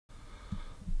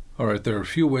All right, there are a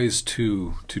few ways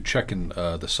to check in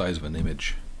the size of an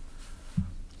image.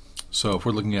 So if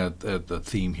we're looking at the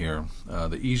theme here,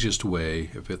 the easiest way,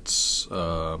 if it's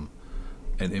an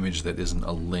image that isn't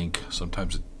a link,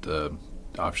 sometimes the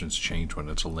options change when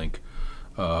it's a link.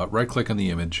 Right-click on the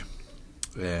image,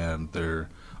 and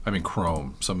I'm in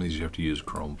Chrome. Some of these you have to use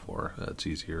Chrome for. That's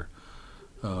easier.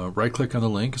 Right-click on the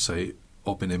link, say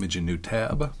Open Image in New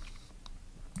Tab.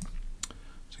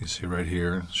 So you can see right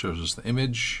here, it shows us the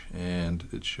image, and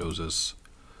it shows us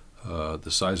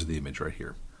the size of the image right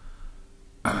here.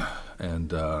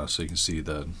 And so you can see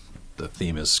the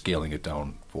theme is scaling it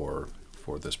down for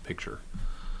this picture.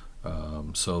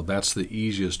 So that's the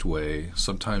easiest way.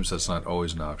 Sometimes that's not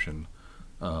always an option.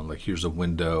 Like here's a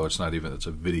window, it's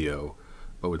a video,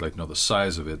 but we'd like to know the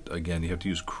size of it. Again, you have to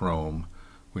use Chrome.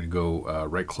 We're going to go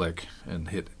right click and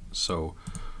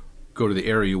go to the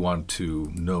area you want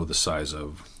to know the size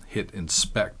of, hit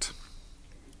inspect,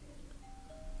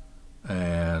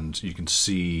 and you can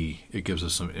see it gives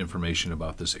us some information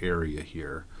about this area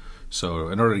here. So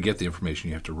in order to get the information,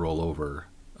 you have to roll over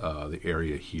the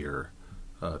area here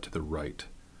to the right.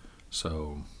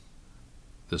 So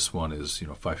this one is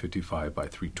 555 by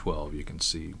 312. You can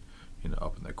see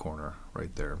up in that corner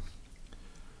right there.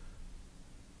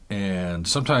 And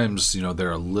sometimes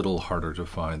they're a little harder to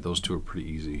find. Those two are pretty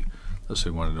easy. Let's say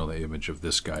we want to know the image of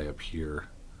this guy up here.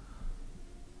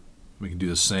 We can do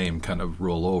the same, kind of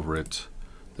roll over it.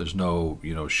 There's no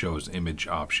shows image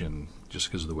option just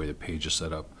because of the way the page is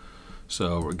set up.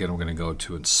 So again, we're going to go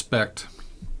to inspect,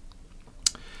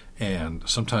 and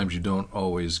sometimes you don't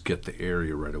always get the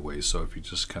area right away. So if you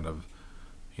just kind of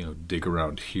dig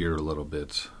around here a little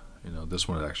bit, this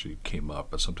one actually came up,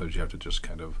 but sometimes you have to just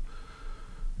kind of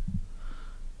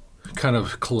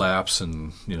collapse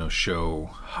and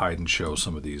hide and show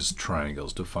some of these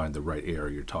triangles to find the right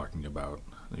area you're talking about.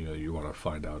 You want to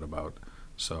find out about.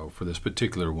 So for this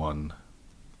particular one,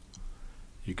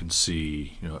 you can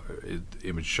see the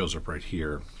image shows up right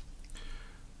here.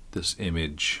 This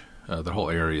image, the whole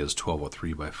area is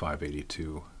 1203 by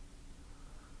 582,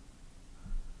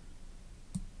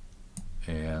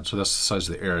 and so that's the size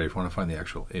of the area. If you want to find the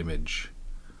actual image,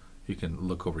 you can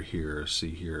look over here,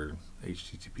 see here,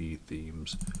 HTTP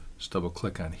themes, just double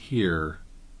click on here,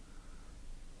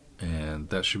 and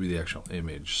that should be the actual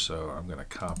image. So I'm going to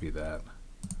copy that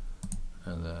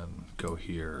and then go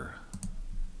here.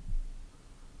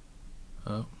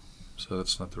 Oh, so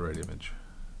that's not the right image.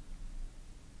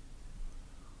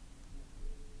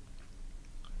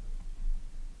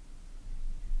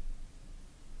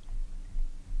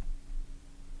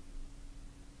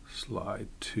 Slide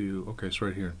to, okay, so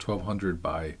right here, 1200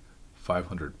 by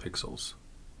 500 pixels.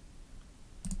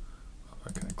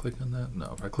 Can I click on that?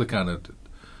 No, if I click on it, it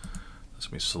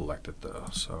lets me select it though.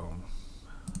 So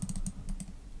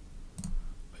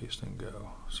paste and go.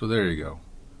 So there you go.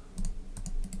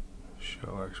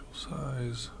 Show actual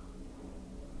size.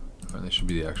 And this should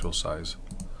be the actual size.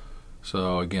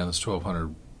 So again, it's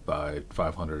 1200 by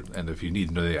 500. And if you need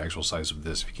to know the actual size of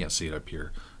this, if you can't see it up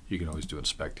here, you can always do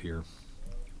inspect here.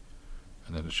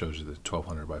 And then it shows you the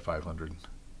 1200 by 500.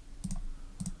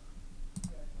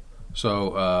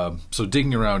 So so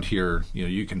digging around here,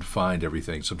 you can find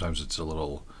everything. Sometimes it's a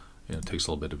little, it takes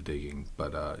a little bit of digging,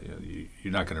 but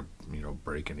you're not going to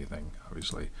break anything,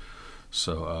 obviously.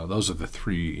 So those are the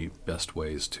three best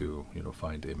ways to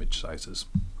find image sizes.